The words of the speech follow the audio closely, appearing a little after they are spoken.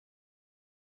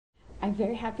I'm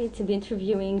very happy to be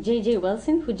interviewing J.J.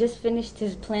 Wilson, who just finished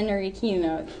his plenary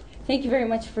keynote. Thank you very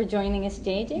much for joining us,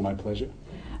 J.J. My pleasure.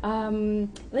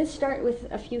 Let's start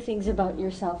with a few things about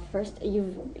yourself. First,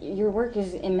 your work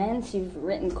is immense. You've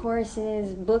written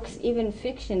courses, books, even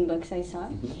fiction books I saw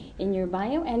in your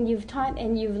bio, and you've taught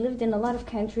and you've lived in a lot of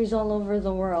countries all over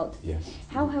the world. Yes.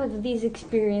 How have these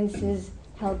experiences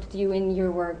helped you in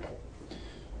your work?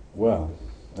 Well,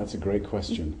 that's a great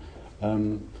question.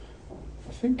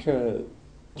 I think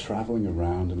traveling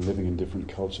around and living in different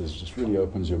cultures just really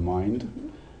opens your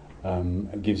mind.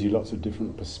 It gives you lots of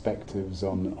different perspectives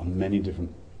on many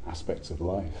different aspects of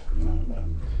life. You know,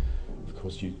 of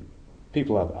course,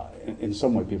 people are in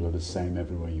some way people are the same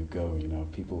everywhere you go. You know,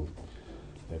 people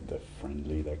they're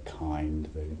friendly, they're kind,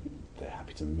 they're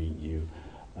happy to meet you.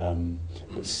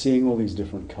 But seeing all these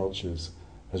different cultures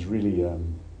has really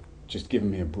just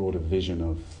given me a broader vision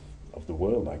of the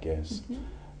world, I guess.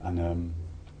 And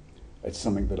it's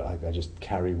something that I just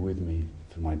carry with me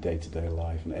through my day-to-day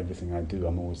life, and everything I do.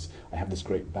 I have this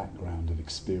great background of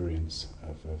experience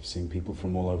of seeing people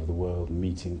from all over the world,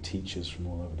 meeting teachers from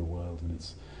all over the world, and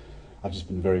I've just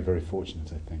been very, very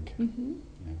fortunate, I think.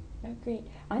 Yeah. Oh, great.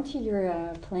 On to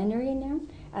your plenary now.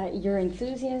 Your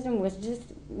enthusiasm was just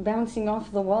bouncing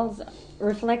off the walls,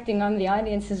 reflecting on the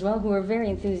audience as well, who were very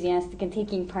enthusiastic and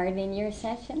taking part in your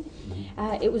session.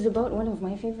 It was about one of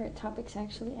my favorite topics,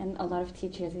 actually, and a lot of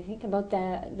teachers, I think, about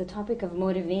the topic of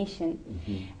motivation.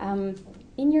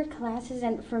 In your classes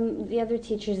and from the other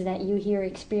teachers that you hear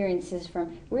experiences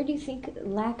from, where do you think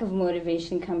lack of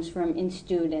motivation comes from in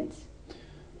students?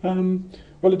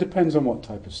 Well, it depends on what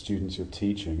type of students you're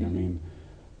teaching. I mean,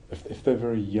 if they're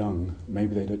very young,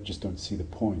 maybe they just don't see the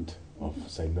point of,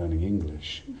 say, learning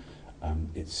English.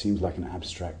 It seems like an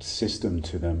abstract system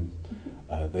to them.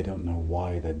 They don't know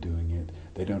why they're doing it.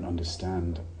 They don't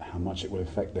understand how much it will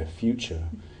affect their future,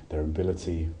 their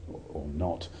ability or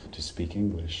not to speak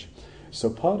English. So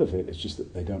part of it is just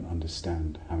that they don't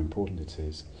understand how important it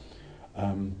is.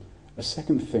 A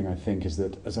second thing, I think, is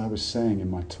that, as I was saying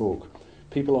in my talk,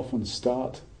 people often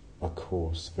start a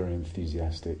course very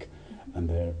enthusiastic, and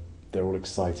they're all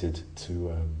excited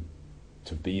to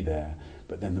be there,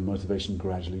 but then the motivation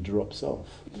gradually drops off.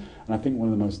 And I think one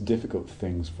of the most difficult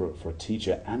things for a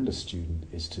teacher and a student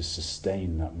is to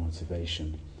sustain that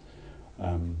motivation.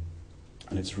 And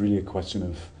it's really a question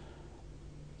of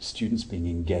students being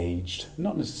engaged,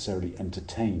 not necessarily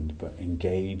entertained, but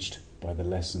engaged by the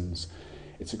lessons.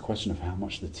 It's a question of how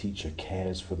much the teacher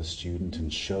cares for the student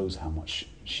and shows how much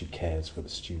she cares for the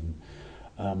student.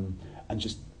 And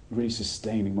just really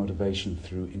sustaining motivation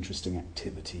through interesting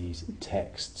activities,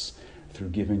 texts, through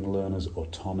giving learners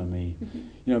autonomy.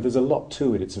 You know, there's a lot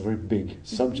to it. It's a very big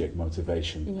subject,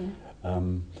 motivation.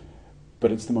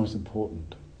 But it's the most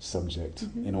important subject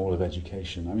in all of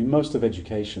education. I mean, most of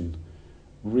education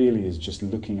really is just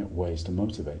looking at ways to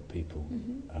motivate people.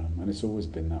 And it's always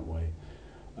been that way.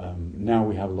 Now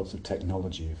we have lots of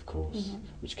technology, of course,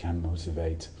 which can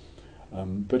motivate.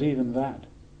 But even that,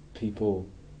 people,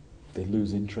 they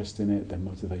lose interest in it, their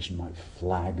motivation might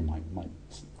flag, might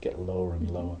get lower and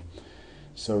lower.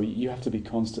 So you have to be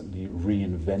constantly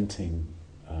reinventing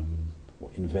or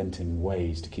inventing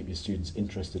ways to keep your students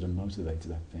interested and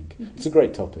motivated, I think. It's a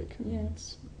great topic.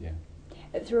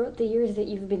 Throughout the years that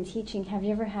you've been teaching, have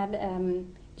you ever had,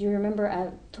 do you remember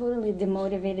a totally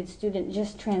demotivated student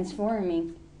just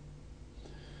transforming?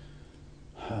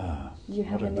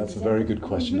 That's a very good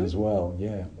question as well.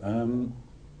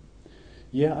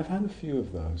 Yeah, I've had a few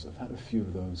of those.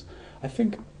 I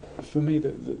think for me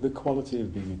the quality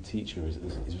of being a teacher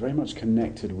is very much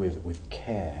connected with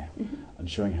care and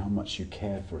showing how much you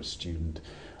care for a student.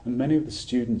 And many of the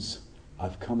students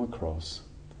I've come across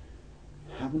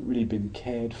haven't really been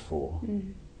cared for.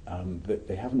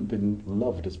 They haven't been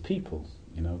loved as people.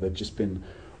 You know, they've just been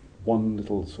one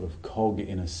little sort of cog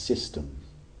in a system.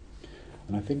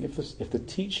 And I think if the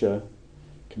teacher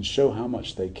can show how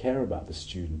much they care about the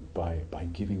student by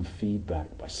giving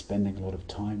feedback, by spending a lot of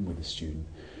time with the student,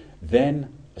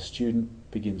 then a student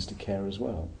begins to care as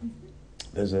well.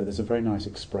 There's a very nice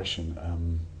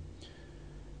expression.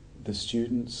 The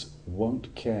students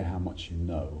won't care how much you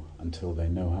know until they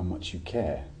know how much you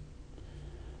care.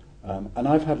 And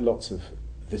I've had lots of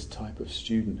this type of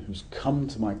student who's come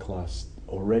to my class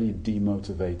already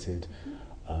demotivated,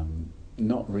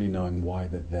 not really knowing why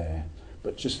they're there,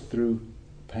 but just through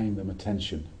paying them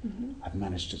attention, I've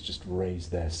managed to just raise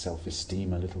their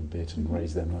self-esteem a little bit and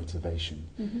raise their motivation.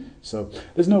 So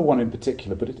there's no one in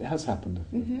particular, but it has happened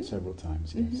several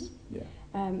times, yes. Yeah.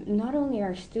 Not only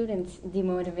are students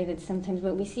demotivated sometimes,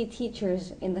 but we see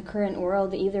teachers in the current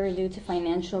world either due to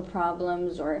financial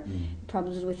problems or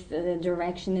problems with the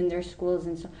direction in their schools.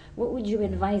 And so what would you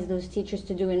advise those teachers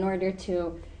to do in order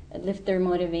to lift their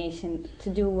motivation? To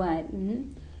do what?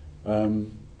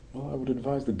 Well, I would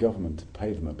advise the government to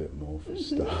pay them a bit more for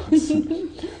starts,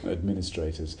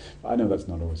 administrators. I know that's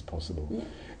not always possible. Yeah.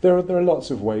 There are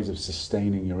lots of ways of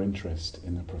sustaining your interest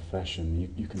in the profession.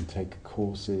 You can take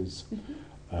courses,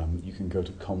 you can go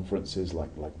to conferences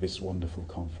like this wonderful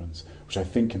conference, which I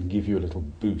think can give you a little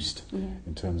boost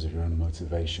in terms of your own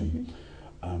motivation.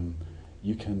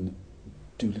 You can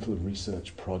do little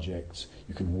research projects.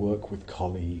 You can work with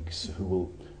colleagues who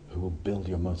will build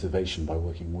your motivation by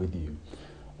working with you.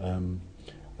 And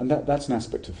that's an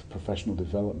aspect of professional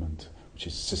development, which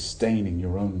is sustaining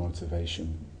your own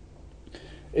motivation.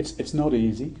 It's not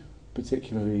easy,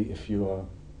 particularly if you are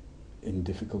in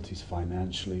difficulties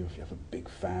financially, or if you have a big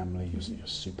family, you're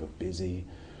super busy.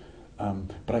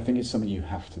 But I think it's something you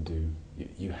have to do.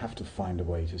 You have to find a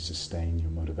way to sustain your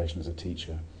motivation as a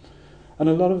teacher. And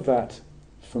a lot of that,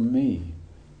 for me,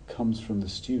 comes from the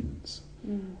students.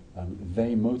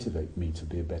 They motivate me to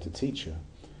be a better teacher.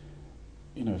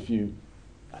 You know,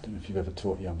 I don't know if you've ever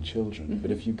taught young children,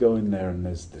 but if you go in there and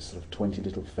there's this sort of 20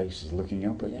 little faces looking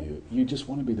up at you, you just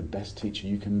want to be the best teacher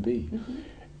you can be.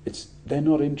 They're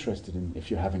not interested in if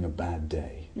you're having a bad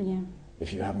day,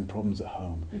 if you're having problems at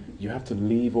home. You have to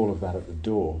leave all of that at the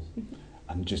door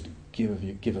and just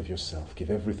give of yourself, give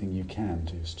everything you can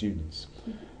to your students.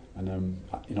 And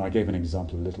you know, I gave an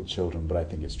example of little children, but I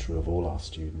think it's true of all our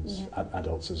students,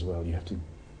 adults as well. You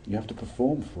have to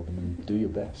perform for them and do your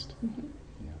best.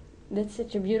 That's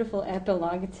such a beautiful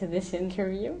epilogue to this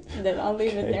interview that I'll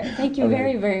leave it there. Thank you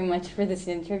very, very much for this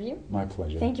interview. My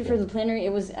pleasure. Thank you for the plenary.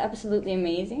 It was absolutely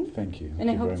amazing. Thank you. And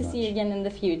I hope to see you again in the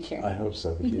future. I hope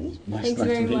so. Thanks nice to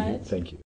very meet much. you. Thank you.